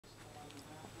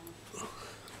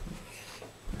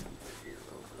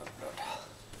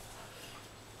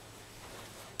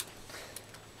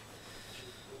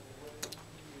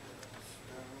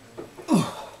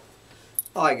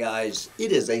Hi guys,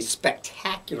 it is a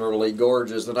spectacularly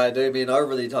gorgeous, and I do mean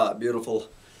over the top beautiful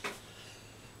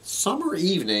summer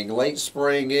evening, late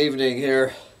spring evening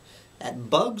here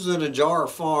at Bugs in a Jar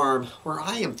Farm, where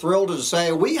I am thrilled to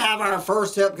say we have our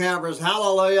first hip campers.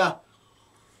 Hallelujah!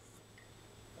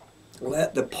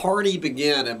 Let the party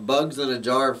begin at Bugs in a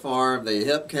Jar Farm. The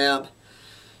hip camp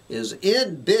is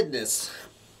in business.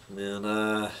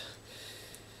 And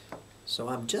so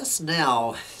I'm just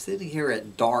now sitting here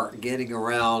at dark getting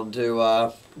around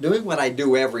to doing what I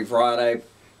do every Friday.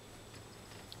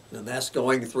 And that's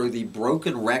going through the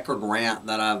broken record rant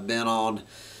that I've been on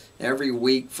every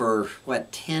week for,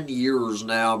 10 years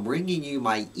now, bringing you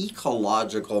my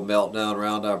Ecological Meltdown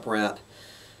Roundup rant,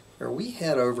 where we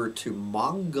head over to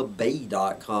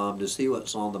mangabay.com to see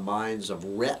what's on the minds of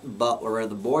Rhett Butler and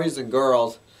the boys and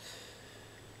girls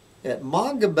at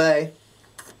Mangabay.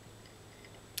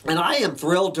 And I am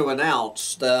thrilled to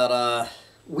announce that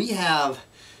we have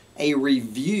a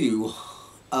review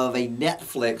of a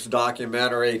Netflix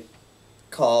documentary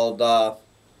called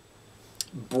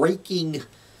Breaking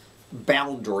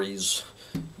Boundaries,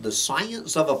 The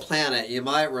Science of a Planet. You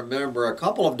might remember a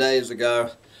couple of days ago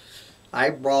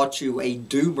I brought you a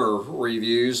Doomer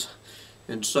reviews,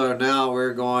 and so now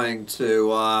we're going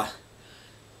to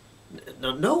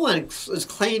no one is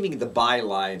claiming the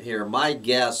byline here. My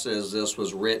guess is this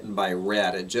was written by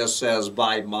Rhett. It just says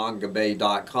by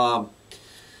mangabay.com.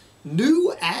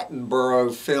 New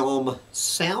Attenborough film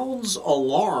sounds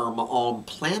alarm on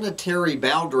planetary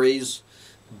boundaries,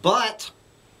 but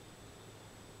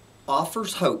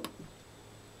offers hope.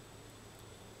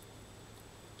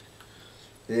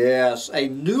 Yes, a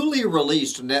newly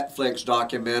released Netflix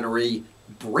documentary,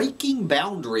 Breaking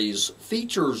Boundaries,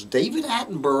 features David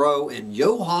Attenborough and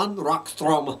Johan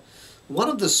Rockström, one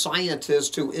of the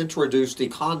scientists who introduced the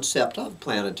concept of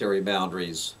planetary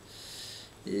boundaries.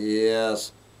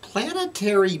 Yes,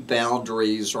 planetary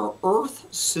boundaries are Earth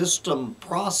system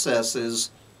processes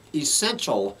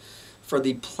essential for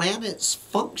the planet's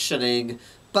functioning,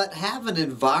 but have an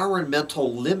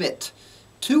environmental limit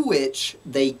to which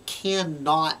they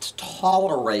cannot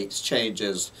tolerate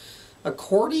changes.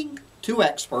 According to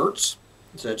experts,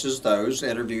 such as those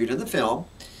interviewed in the film,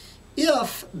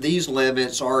 if these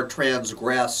limits are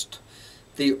transgressed,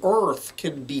 the Earth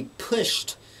can be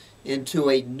pushed into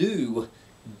a new,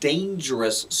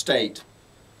 dangerous state.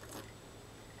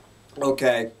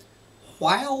 Okay,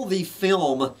 while the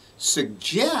film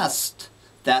suggests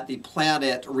that the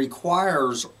planet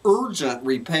requires urgent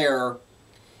repair,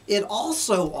 it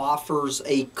also offers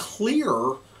a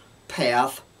clear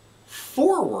path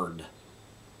forward.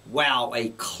 Wow, a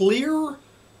clear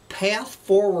path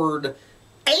forward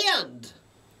and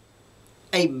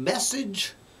a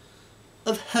message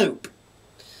of hope.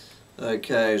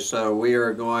 Okay, so we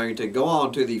are going to go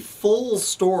on to the full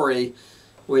story,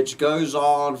 which goes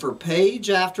on for page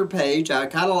after page. I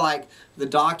kind of like the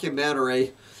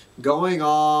documentary, going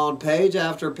on page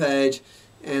after page,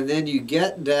 and then you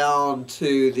get down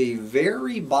to the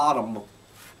very bottom,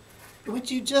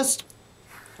 which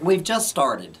we've just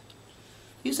started.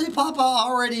 You say, Papa, I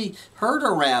already heard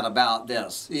a rant about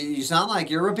this. You sound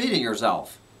like you're repeating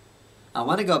yourself. I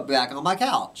want to go back on my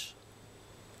couch.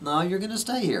 No, you're going to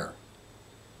stay here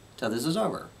till this is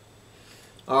over.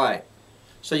 All right.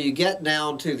 So you get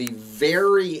down to the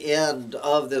very end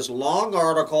of this long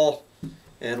article,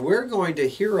 and we're going to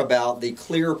hear about the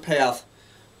clear path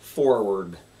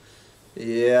forward.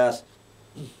 Yes.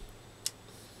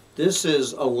 This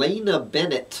is Elena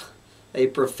Bennett, a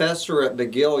professor at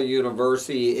McGill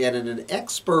University and an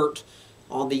expert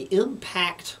on the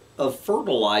impact of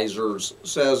fertilizers,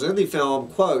 says in the film,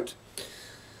 quote,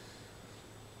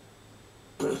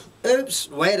 oops,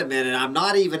 wait a minute, I'm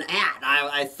not even at.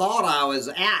 I thought I was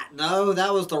at. No,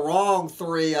 that was the wrong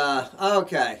three.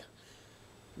 Okay.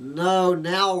 No,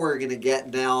 now we're going to get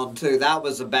down to, that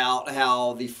was about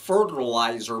how the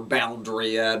fertilizer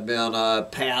boundary had been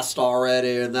passed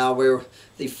already, and now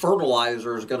the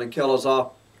fertilizer is going to kill us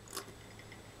all.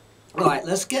 All right,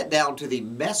 let's get down to the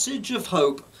message of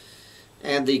hope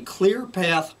and the clear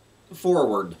path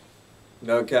forward.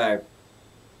 Okay.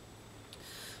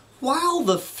 While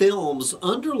the film's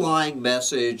underlying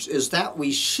message is that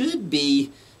we should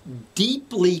be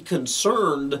deeply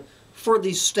concerned for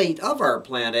the state of our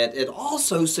planet, it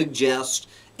also suggests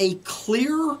a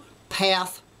clear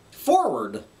path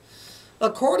forward.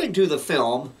 According to the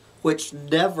film, which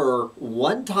never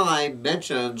one time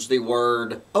mentions the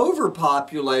word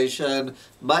overpopulation,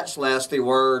 much less the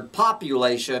word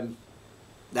population,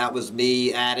 that was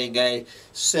me adding a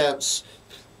sense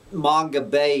Manga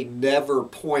Bay never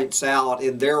points out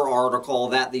in their article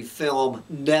that the film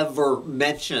never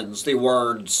mentions the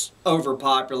words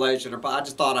overpopulation. I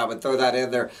just thought I would throw that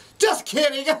in there. Just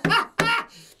kidding!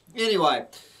 Anyway,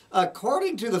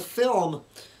 according to the film,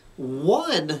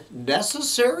 one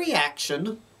necessary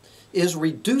action is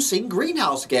reducing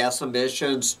greenhouse gas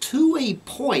emissions to a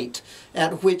point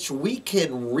at which we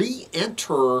can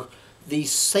re-enter the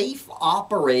safe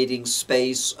operating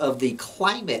space of the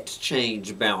climate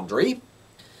change boundary.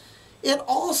 It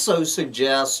also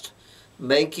suggests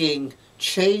making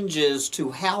changes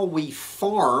to how we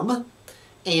farm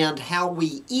and how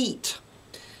we eat,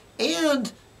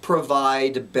 and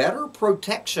provide better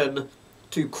protection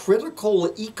to critical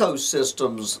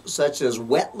ecosystems such as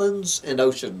wetlands and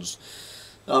oceans.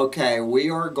 Okay,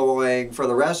 we are going, for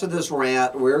the rest of this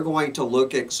rant, we're going to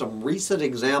look at some recent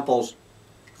examples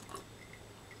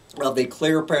of the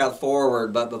clear path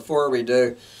forward. But before we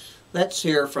do, let's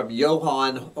hear from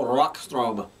Johan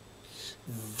Rockström.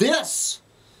 This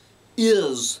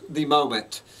is the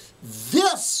moment.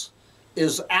 This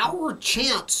is our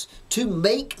chance to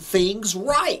make things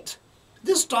right.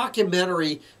 This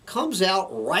documentary comes out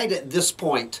right at this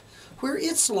point, where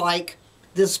it's like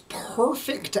this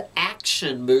perfect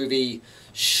action movie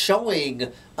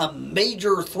showing a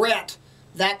major threat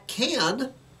that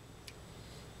can,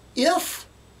 if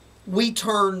we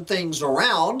turn things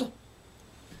around,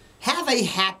 have a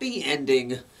happy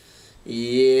ending.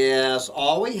 Yes,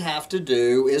 all we have to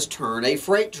do is turn a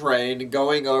freight train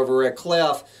going over a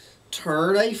cliff.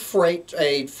 Turn a freight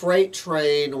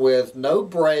train with no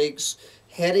brakes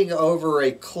heading over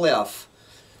a cliff.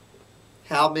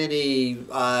 How many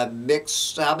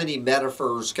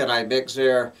metaphors can I mix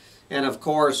here? And of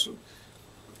course,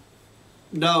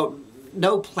 no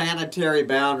planetary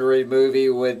boundary movie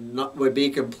would be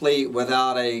complete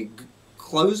without a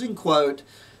closing quote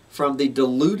from the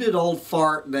deluded old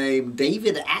fart named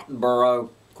David Attenborough.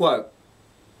 Quote,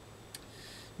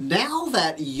 "Now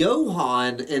that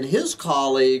Johan and his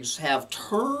colleagues have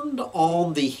turned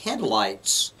on the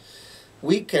headlights,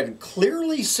 we can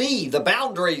clearly see the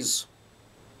boundaries."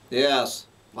 Yes,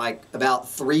 like about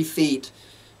 3 feet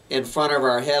in front of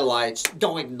our headlights,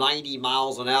 going 90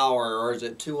 miles an hour, or is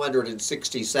it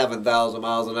 267,000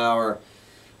 miles an hour?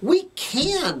 We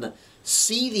can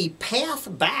see the path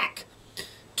back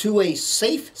to a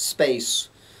safe space,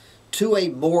 to a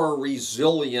more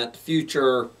resilient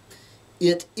future.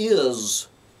 It is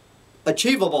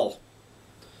achievable.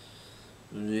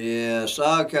 Yes,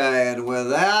 okay, and with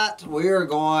that, we are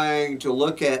going to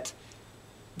look at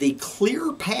the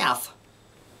clear path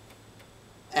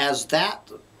as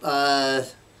that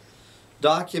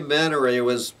documentary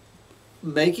was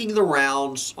making the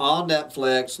rounds on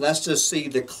Netflix. Let's just see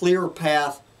the clear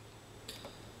path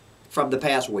from the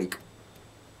past week.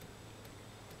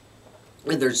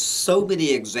 And there's so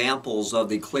many examples of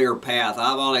the clear path.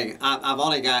 I've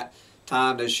only got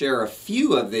time to share a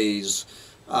few of these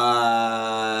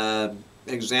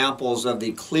examples of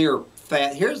the clear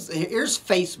path. Here's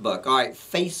Facebook. All right,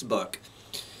 Facebook.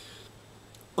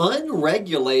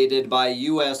 Unregulated by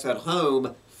U.S. at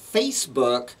home,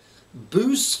 Facebook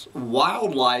boosts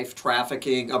wildlife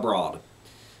trafficking abroad.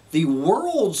 The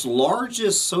world's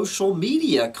largest social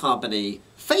media company,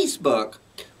 Facebook,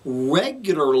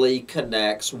 regularly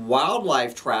connects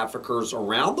wildlife traffickers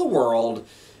around the world,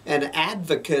 and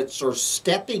advocates are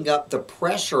stepping up the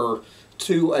pressure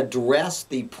to address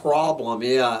the problem.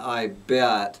 Yeah, I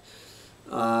bet.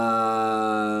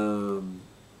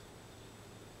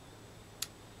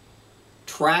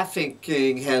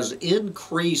 Trafficking has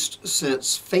increased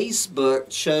since Facebook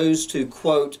chose to,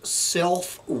 quote,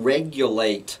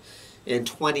 self-regulate in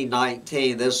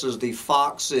 2019. This is the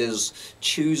foxes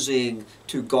choosing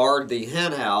to guard the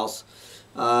henhouse.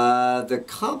 The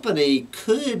company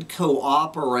could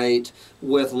cooperate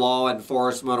with law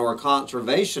enforcement or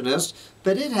conservationists,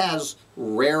 but it has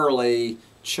rarely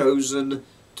chosen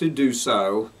to do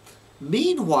so.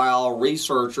 Meanwhile,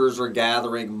 researchers are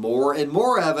gathering more and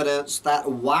more evidence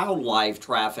that wildlife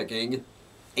trafficking,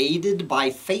 aided by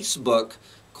Facebook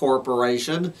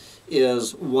Corporation,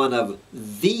 is one of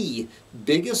the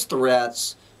biggest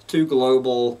threats to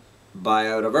global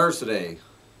biodiversity.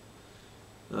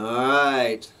 All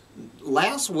right.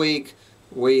 Last week,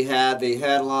 we had the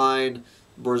headline,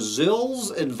 Brazil's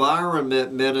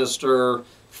environment minister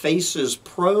faces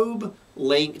probe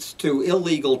linked to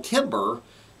illegal timber.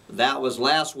 That was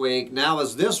last week. Now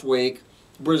is this week.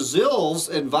 Brazil's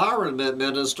environment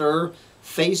minister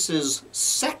faces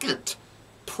second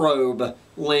probe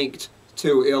linked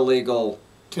to illegal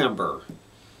timber.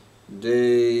 Do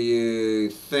you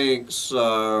think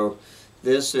so?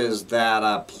 This is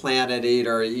that planet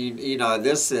eater. You know,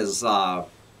 this is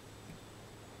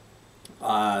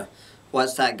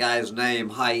what's that guy's name?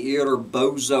 Hieter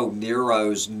Bozo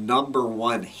Nero's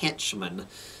 #1 henchman.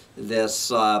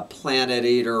 This planet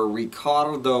eater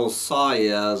Ricardo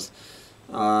Salles.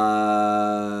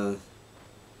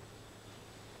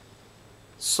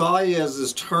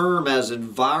 Salles' term as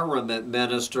environment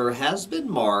minister has been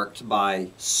marked by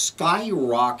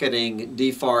skyrocketing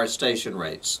deforestation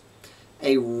rates,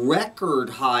 a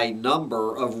record high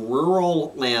number of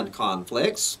rural land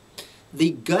conflicts,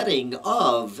 the gutting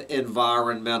of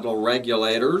environmental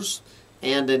regulators,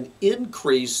 and an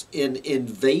increase in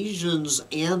invasions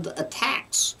and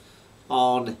attacks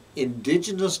on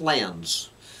indigenous lands.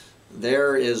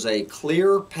 There is a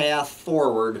clear path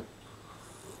forward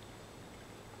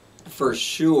for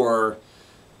sure.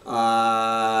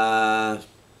 So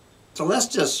let's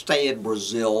just stay in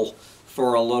Brazil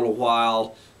for a little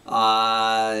while.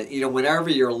 You know, whenever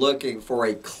you're looking for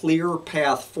a clear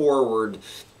path forward,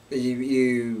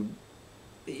 you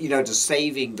know, to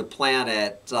saving the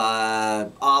planet,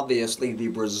 obviously the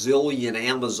Brazilian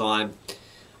Amazon.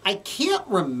 I can't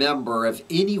remember if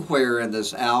anywhere in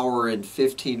this hour and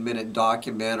 15-minute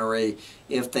documentary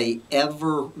if they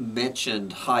ever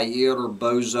mentioned Jair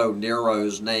Bozo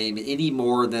Nero's name any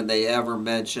more than they ever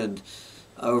mentioned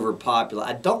overpopulation.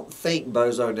 I don't think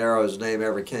Bozo Nero's name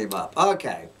ever came up.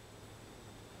 Okay,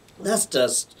 let's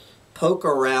just poke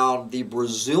around the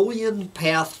Brazilian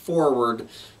path forward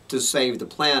to save the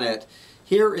planet.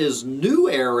 Here is new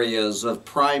areas of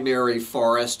primary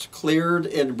forest cleared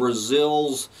in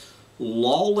Brazil's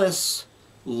lawless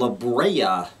La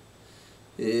Brea.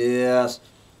 Yes,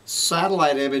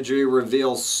 satellite imagery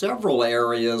reveals several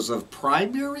areas of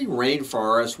primary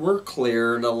rainforest were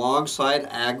cleared alongside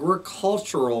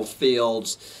agricultural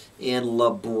fields in La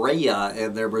Brea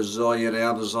in the Brazilian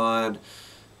Amazon.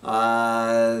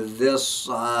 This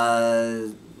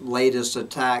latest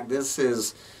attack, this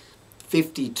is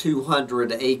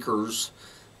 5,200 acres.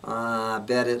 I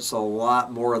bet it's a lot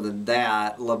more than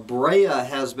that. La Brea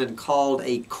has been called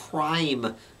a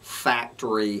crime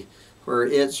factory, where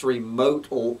its remote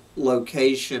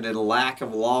location and lack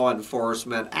of law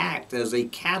enforcement act as a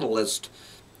catalyst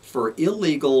for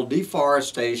illegal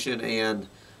deforestation and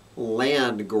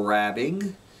land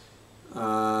grabbing.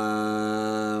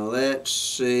 Let's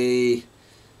see.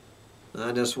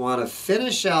 I just want to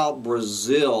finish out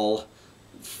Brazil's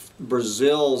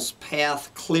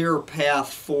clear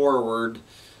path forward.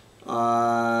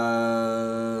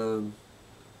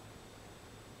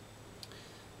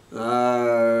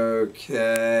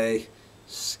 Okay,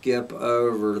 skip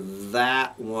over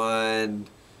that one.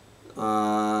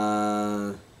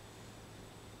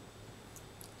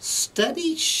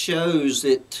 Study shows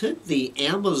it took the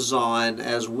Amazon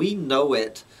as we know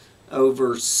it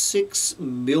over 6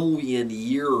 million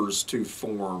years to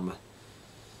form.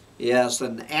 Yes,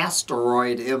 an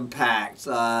asteroid impact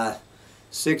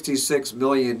 66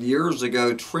 million years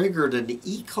ago triggered an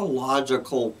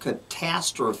ecological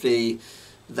catastrophe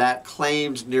that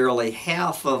claimed nearly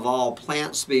half of all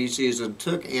plant species and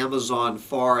took Amazon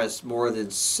forests more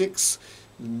than 6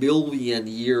 million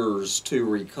years to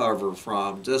recover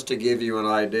from. Just to give you an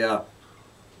idea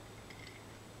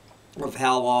of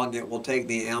how long it will take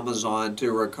the Amazon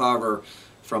to recover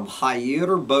from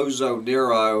Jair Bozo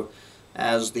Nero,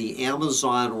 as the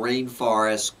Amazon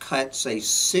rainforest cuts a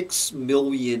 6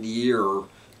 million year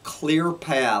clear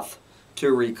path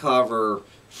to recover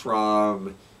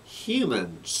from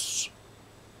humans.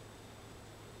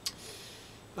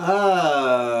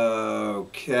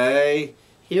 Okay,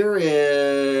 here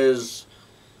is,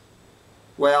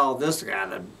 well, this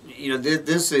kind of, you know,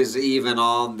 this is even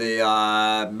on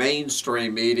the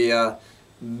mainstream media.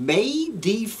 May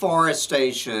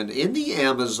deforestation in the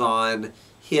Amazon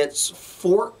hits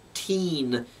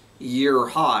 14-year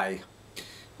high.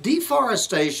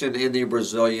 Deforestation in the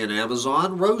Brazilian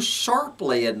Amazon rose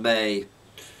sharply in May,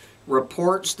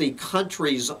 reports the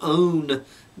country's own,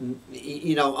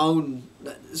 own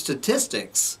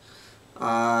statistics.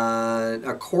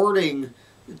 According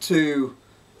to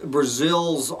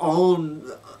Brazil's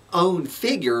own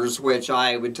figures, which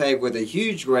I would take with a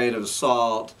huge grain of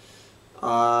salt,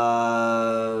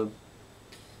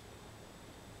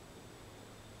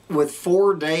 with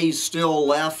 4 days still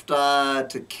left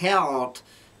to count,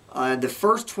 the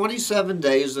first 27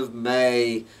 days of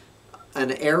May,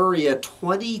 an area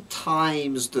 20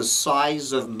 times the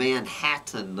size of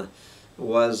Manhattan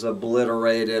was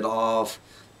obliterated off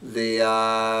the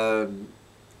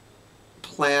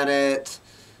planet.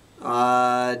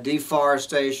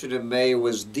 Deforestation in May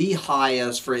was the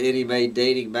highest for any May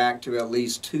dating back to at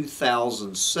least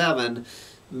 2007.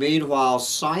 Meanwhile,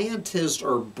 scientists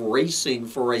are bracing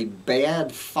for a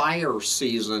bad fire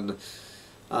season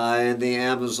in the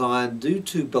Amazon due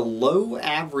to below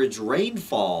average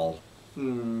rainfall.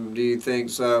 Do you think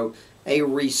so? A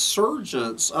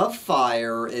resurgence of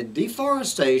fire and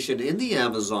deforestation in the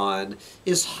Amazon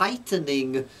is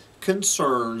heightening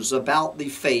concerns about the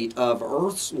fate of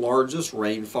Earth's largest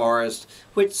rainforest,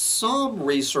 which some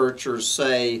researchers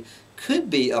say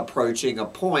could be approaching a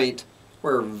point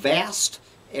where vast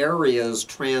areas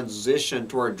transition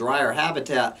toward drier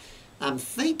habitat. I'm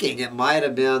thinking it might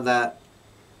have been that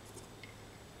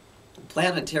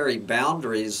planetary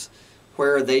boundaries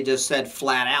where they just said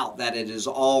flat out that it is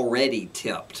already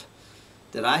tipped.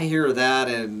 Did I hear that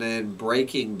in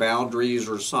Breaking Boundaries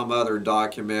or some other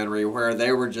documentary where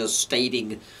they were just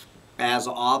stating as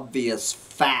obvious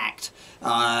fact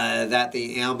that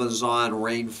the Amazon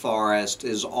rainforest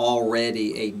is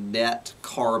already a net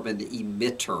carbon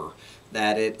emitter,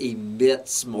 that it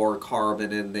emits more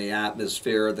carbon in the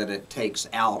atmosphere than it takes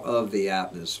out of the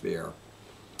atmosphere.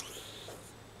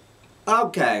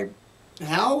 Okay,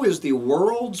 how is the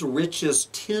world's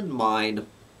richest tin mine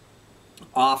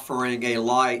offering a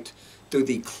light through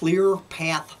the clear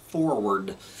path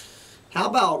forward? How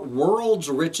about world's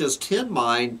richest tin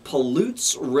mine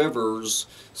pollutes rivers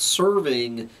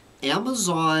serving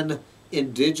Amazon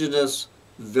indigenous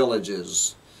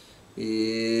villages?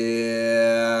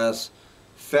 Yes.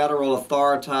 Federal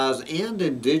authorities and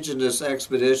indigenous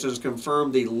expeditions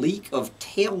confirmed the leak of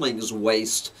tailings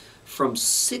waste from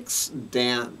 6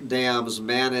 dams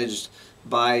managed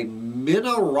by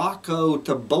Minaraco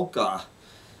Taboca.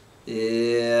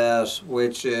 Yes,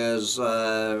 which is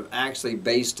actually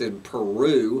based in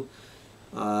Peru.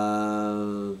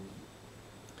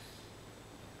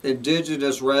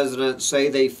 Indigenous residents say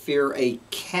they fear a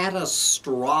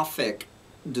catastrophic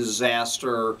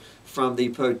disaster from the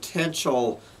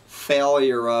potential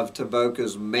failure of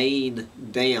Taboca's main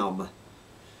dam.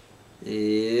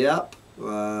 Yep.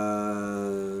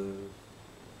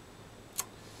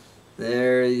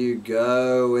 There you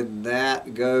go, and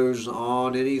that goes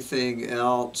on. Anything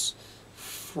else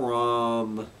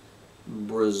from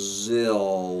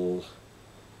Brazil?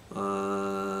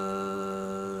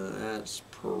 That's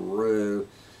Peru.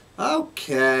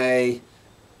 Okay.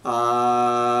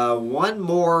 One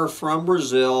more from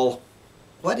Brazil.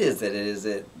 What is it? Is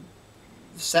it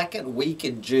second week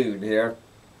in June here?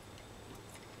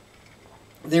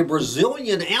 The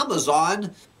Brazilian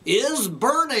Amazon is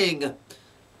burning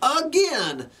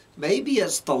again. Maybe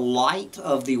it's the light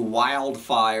of the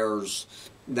wildfires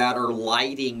that are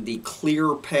lighting the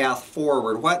clear path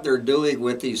forward. What they're doing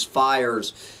with these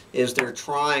fires is they're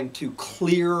trying to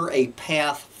clear a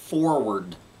path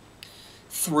forward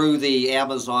through the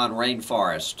Amazon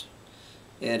rainforest.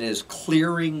 It is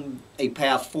clearing a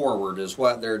path forward is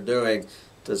what they're doing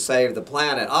to save the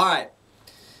planet. All right.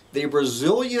 The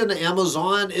Brazilian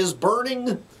Amazon is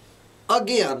burning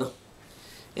again.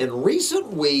 In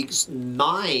recent weeks,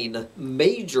 9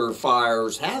 major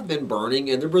fires have been burning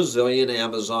in the Brazilian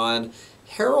Amazon,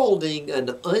 heralding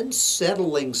an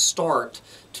unsettling start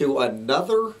to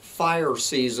another fire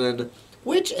season,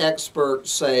 which experts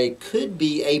say could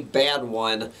be a bad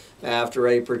one after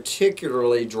a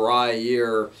particularly dry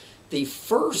year. The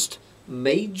first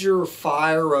major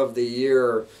fire of the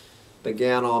year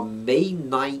began on May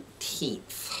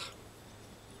 19th.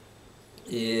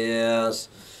 Yes.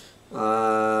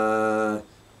 All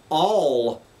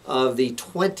of the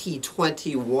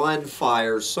 2021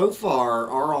 fires so far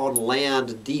are on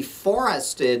land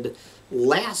deforested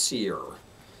last year,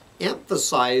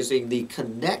 emphasizing the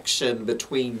connection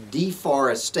between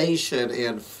deforestation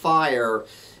and fire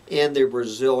in the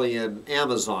Brazilian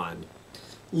Amazon.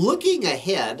 Looking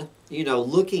ahead,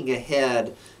 looking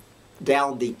ahead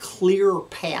down the clear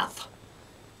path,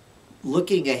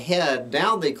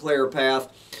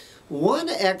 one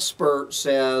expert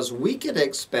says we can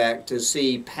expect to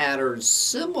see patterns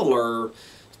similar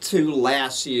to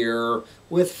last year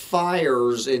with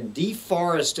fires in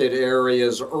deforested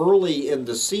areas early in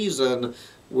the season,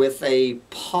 with a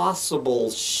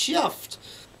possible shift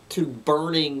to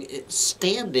burning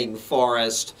standing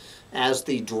forest as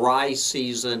the dry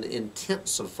season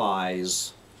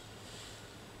intensifies.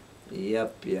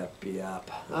 Yep.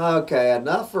 Okay,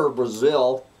 enough for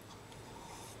Brazil.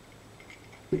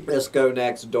 Let's go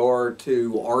next door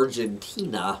to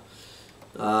Argentina.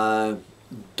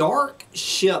 Dark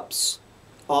ships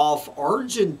off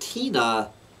Argentina.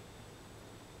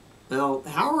 Now,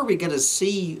 how are we going to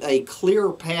see a clear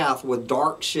path with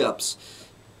dark ships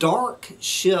dark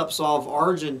ships off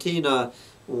Argentina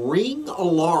ring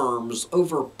alarms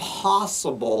over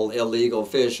possible illegal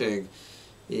fishing.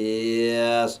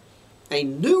 Yes. A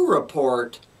new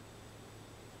report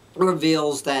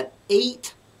reveals that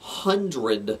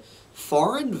 800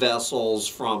 foreign vessels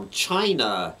from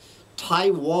China,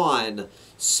 Taiwan,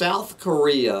 South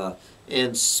Korea,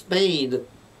 and Spain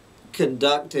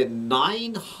conducted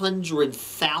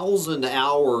 900,000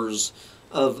 hours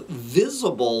of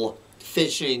visible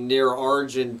fishing near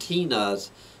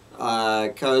Argentina's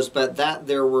coast, but that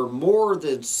there were more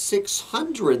than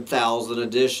 600,000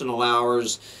 additional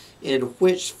hours in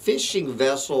which fishing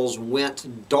vessels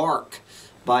went dark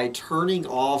by turning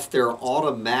off their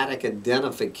automatic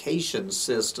identification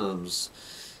systems.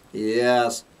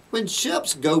 Yes, when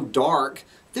ships go dark,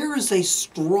 there is a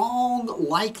strong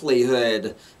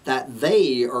likelihood that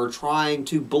they are trying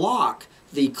to block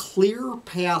the clear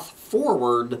path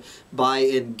forward by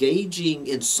engaging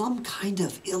in some kind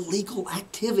of illegal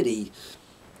activity.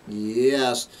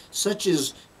 Yes, such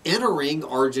as entering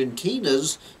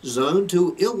Argentina's zone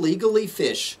to illegally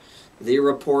fish, the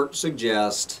report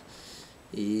suggests.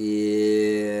 Yes.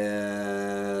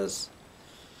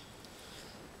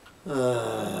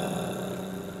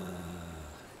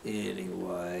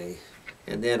 Anyway.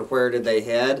 And then where did they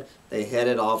head? They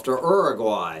headed off to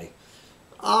Uruguay.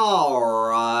 All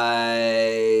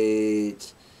right.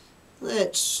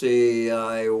 Let's see.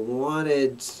 I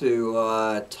wanted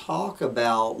to talk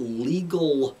about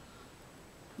legal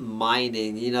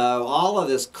mining. You know, all of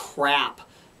this crap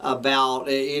about,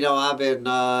 you know, I've been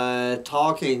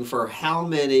talking for how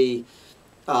many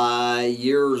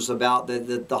years about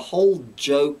the whole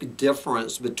joke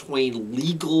difference between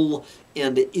legal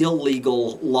and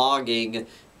illegal logging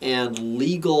and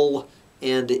legal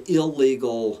and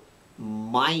illegal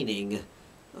mining.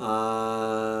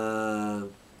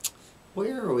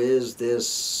 Where is this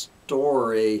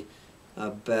story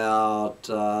about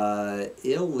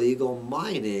illegal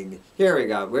mining? Here we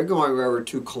go. We're going over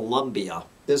to Colombia.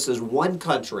 This is one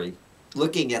country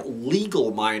looking at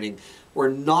legal mining. We're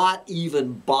not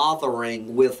even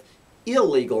bothering with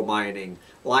illegal mining.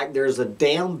 Like there's a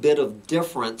damn bit of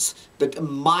difference, but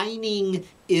mining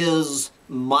is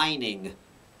mining.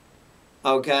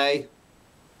 Okay?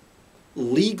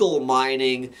 Legal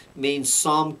mining means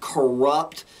some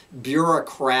corrupt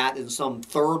bureaucrat in some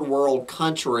third world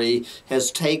country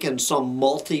has taken some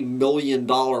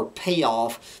multi-million-dollar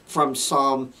payoff from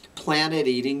some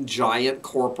planet-eating giant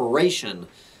corporation.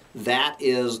 That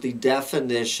is the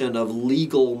definition of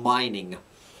legal mining.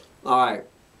 All right.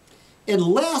 In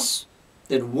less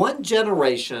than one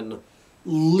generation,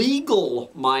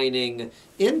 legal mining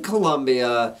in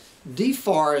Colombia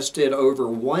deforested over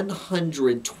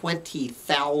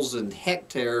 120,000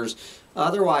 hectares,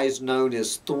 otherwise known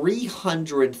as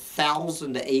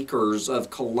 300,000 acres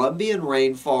of Colombian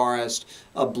rainforest,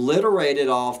 obliterated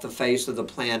off the face of the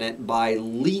planet by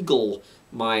legal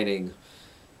mining.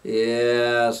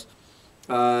 Yes,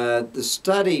 the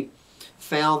study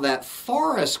found that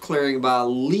forest clearing by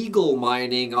legal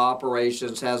mining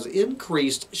operations has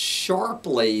increased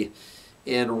sharply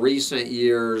in recent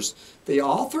years. The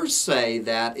authors say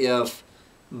that if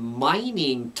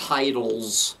mining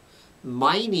titles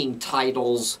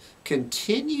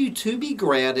continue to be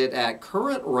granted at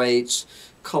current rates,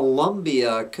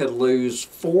 Colombia could lose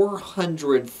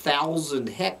 400,000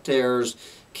 hectares.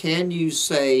 Can you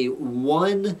say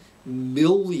 1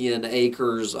 million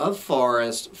acres of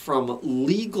forest from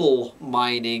legal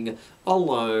mining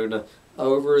alone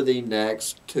over the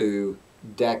next 2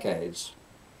 decades?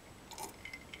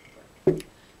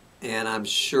 And I'm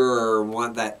sure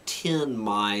that tin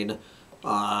mine,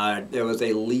 there was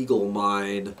a legal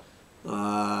mine.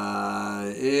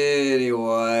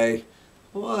 Anyway,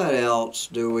 what else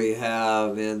do we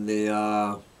have in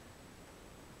the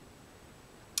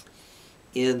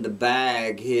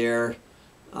bag here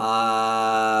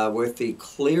with the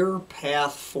clear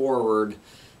path forward?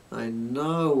 I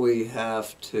know we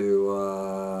have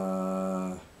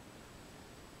to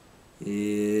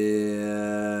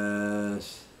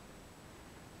yes.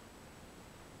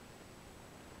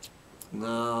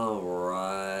 All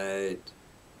right.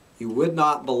 You would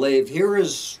not believe. Here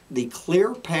is the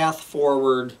clear path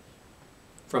forward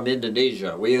from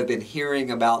Indonesia. We have been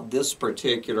hearing about this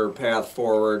particular path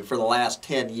forward for the last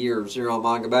 10 years here on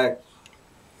Manga Bay.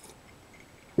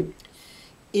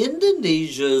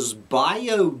 Indonesia's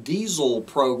biodiesel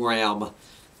program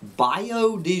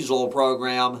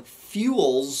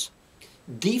fuels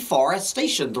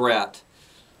deforestation threat.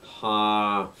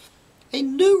 A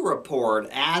new report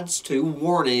adds to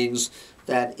warnings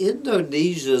that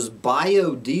Indonesia's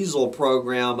biodiesel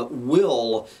program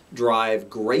will drive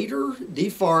greater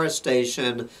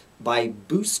deforestation by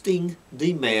boosting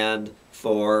demand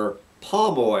for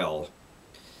palm oil.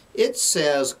 It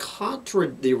says,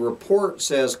 the report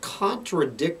says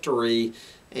contradictory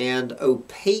and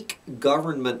opaque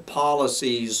government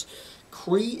policies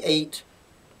create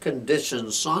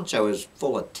conditions. Sancho is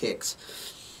full of ticks.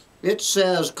 It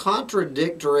says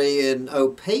contradictory and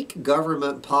opaque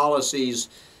government policies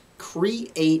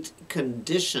create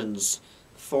conditions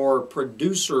for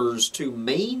producers to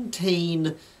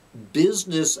maintain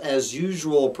business as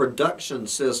usual production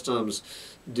systems.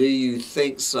 Do you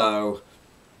think so?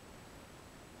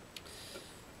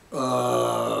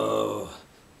 Palm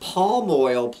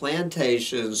oil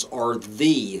plantations are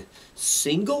the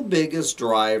single biggest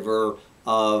driver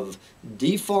of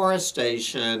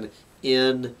deforestation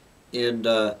in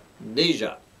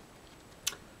Indonesia.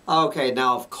 Okay,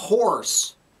 now of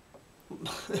course,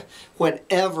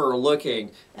 whenever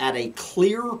looking at a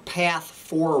clear path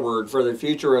forward for the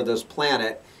future of this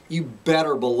planet, you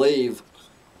better believe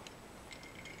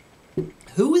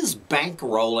who is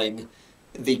bankrolling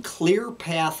the clear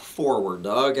path forward.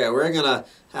 Okay, we're going to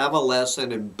have a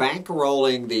lesson in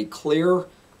bankrolling the clear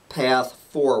path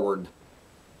forward.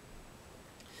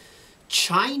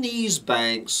 Chinese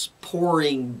banks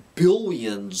pouring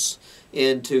billions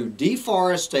into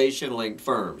deforestation-linked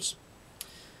firms.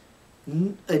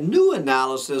 A new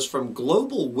analysis from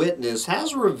Global Witness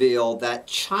has revealed that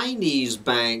Chinese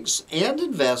banks and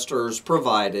investors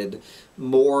provided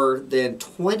more than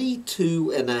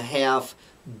 $22.5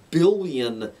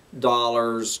 billion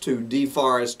to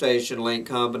deforestation-linked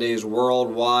companies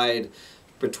worldwide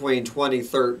between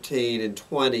 2013 and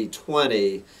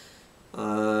 2020.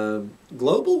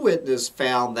 Global Witness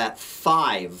found that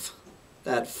five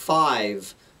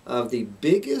of the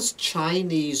biggest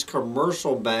Chinese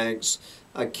commercial banks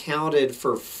accounted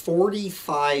for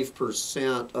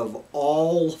 45% of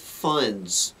all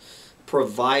funds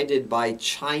provided by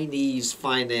Chinese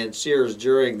financiers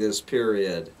during this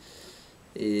period.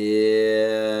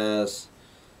 Yes.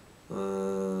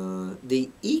 The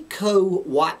Eco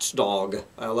Watchdog.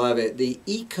 I love it.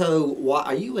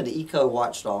 Are you an Eco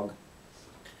Watchdog?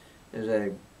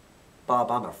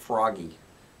 Bob, I'm a froggy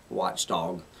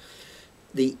watchdog.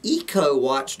 The Eco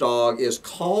Watchdog is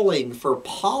calling for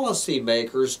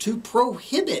policymakers to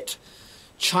prohibit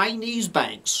Chinese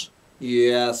banks,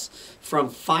 yes, from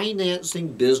financing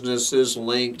businesses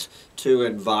linked to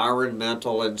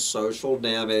environmental and social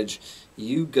damage.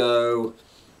 You go,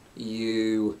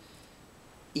 you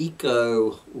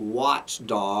Eco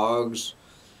Watchdogs.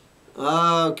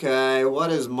 Okay,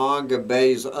 what is Manga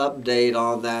Bay's update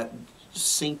on that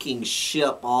sinking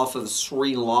ship off of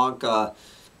Sri Lanka?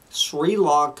 Sri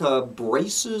Lanka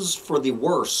braces for the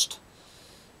worst.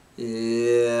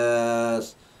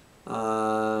 Yes.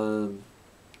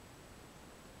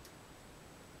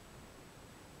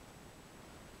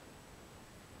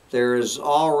 There is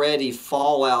already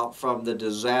fallout from the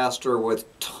disaster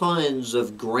with tons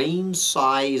of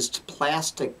grain-sized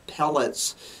plastic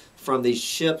pellets from the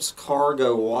ship's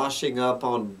cargo washing up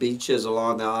on beaches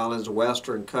along the island's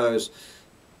western coast,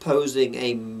 posing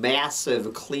a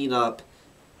massive cleanup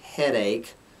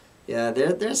headache. Yeah,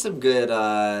 there's some good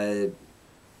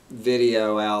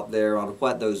video out there on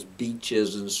what those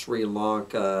beaches in Sri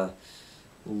Lanka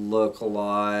look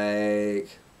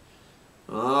like.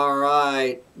 All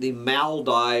right, the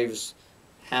Maldives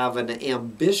have an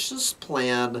ambitious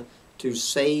plan to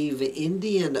save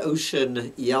Indian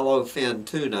Ocean yellowfin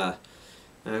tuna.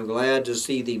 I'm glad to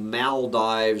see the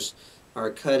Maldives are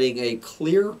cutting a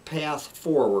clear path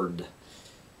forward.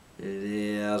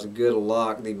 Yes, good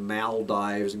luck, the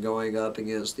Maldives, going up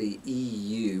against the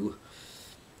EU.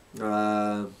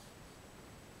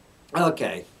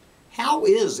 Okay, how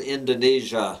is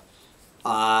Indonesia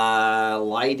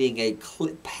powering a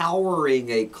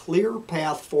clear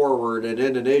path forward in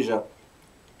Indonesia?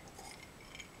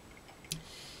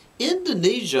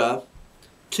 Indonesia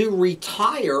to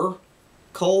retire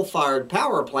coal-fired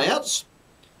power plants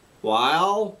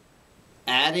while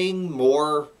adding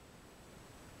more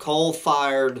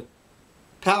coal-fired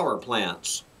power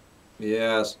plants.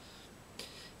 Yes.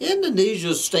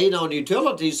 Indonesia's state-owned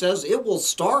utility says it will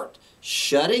start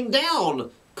shutting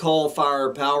down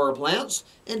coal-fired power plants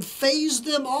and phase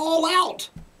them all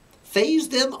out. Phase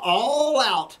them all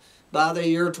out by the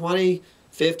year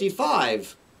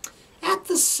 2055. At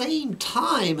the same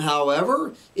time,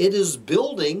 however, it is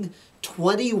building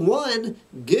 21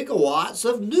 gigawatts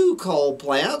of new coal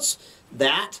plants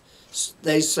that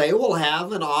they say will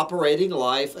have an operating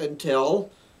life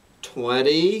until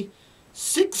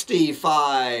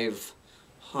 2065.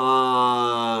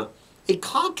 a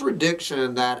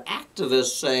contradiction that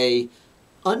activists say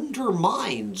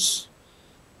undermines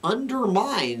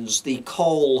the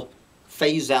coal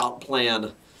phase-out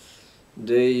plan.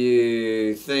 Do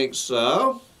you think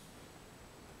so?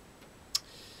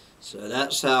 So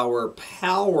that's how we're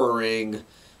powering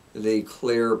the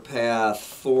clear path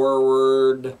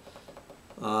forward.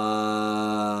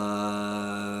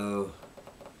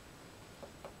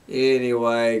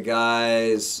 Anyway,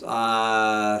 guys,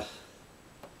 I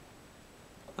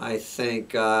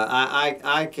think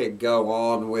I could go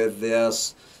on with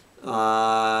this.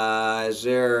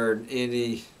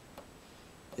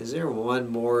 Is there one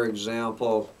more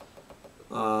example?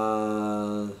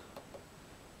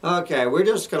 Okay, we're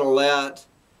just going to let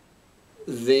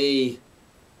the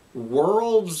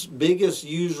world's biggest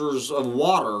users of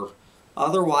water,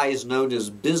 otherwise known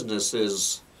as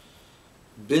businesses,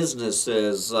 this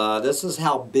is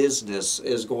how business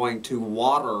is going to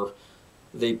water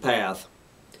the path.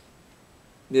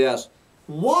 Yes,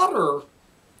 water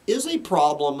is a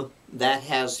problem that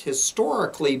has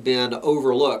historically been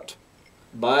overlooked,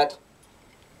 but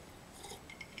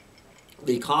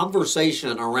the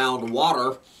conversation around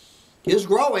water is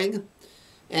growing,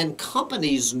 and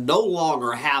companies no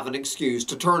longer have an excuse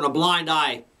to turn a blind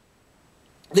eye.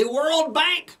 The World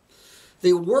Bank,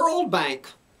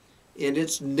 in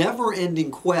its never-ending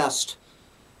quest,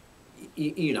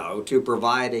 to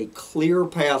provide a clear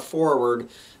path forward,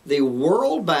 the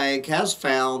World Bank has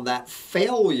found that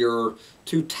failure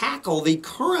to tackle the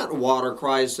current water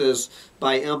crisis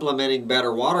by implementing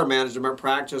better water management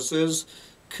practices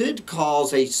could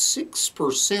cause a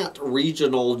 6%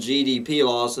 regional GDP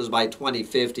losses by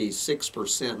 2050.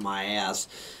 6%, my ass.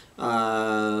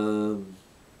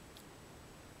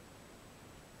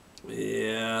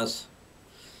 Yes.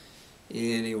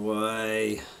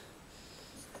 Anyway.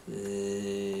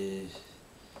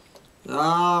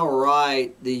 All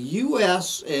right. The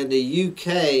U.S. and the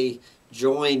U.K.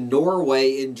 joined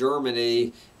Norway and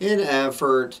Germany in an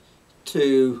effort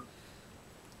to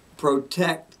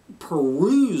protect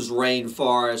Peru's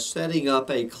rainforest, setting up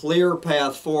a clear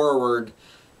path forward.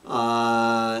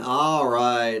 All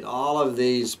right, all of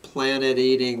these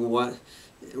planet-eating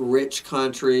rich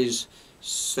countries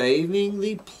saving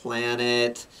the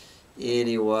planet.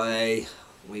 Anyway,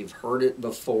 we've heard it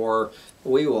before.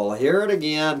 We will hear it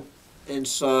again. And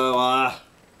so I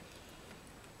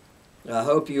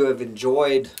hope you have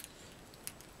enjoyed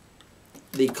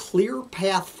the clear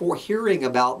path for hearing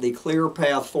about the clear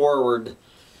path forward.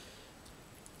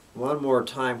 One more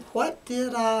time. What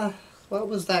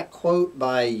was that quote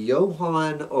by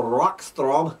Johan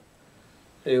Rockström,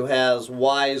 who has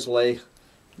wisely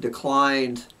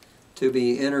declined to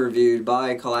be interviewed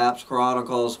by Collapse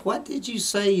Chronicles? What did you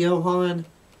say, Johan?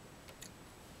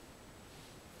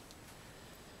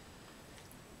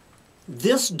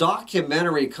 This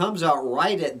documentary comes out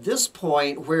right at this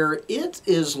point where it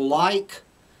is like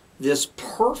this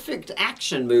perfect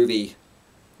action movie.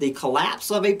 The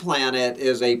Collapse of a Planet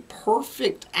is a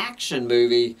perfect action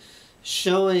movie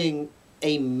showing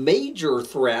a major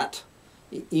threat.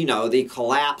 The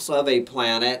collapse of a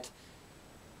planet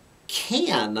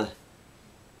can,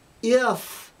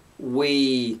 if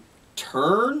we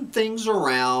turn things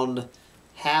around,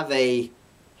 have a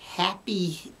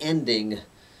happy ending.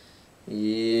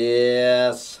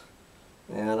 Yes.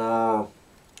 And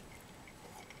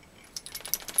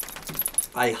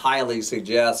I highly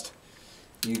suggest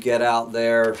you get out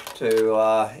there to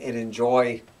and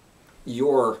enjoy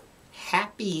your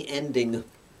happy ending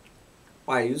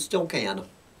while you still can.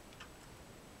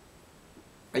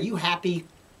 Are you happy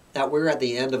that we're at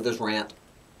the end of this rant?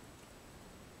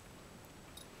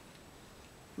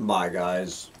 Bye,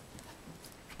 guys.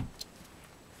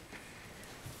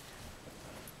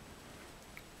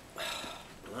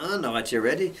 I know that you're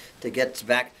ready to get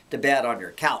back to bed on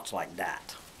your couch like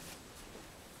that.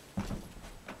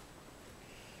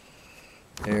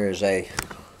 Here's a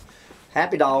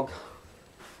happy dog.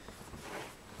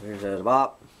 Here's a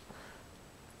bop.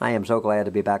 I am so glad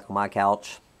to be back on my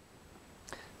couch.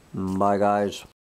 Bye, guys.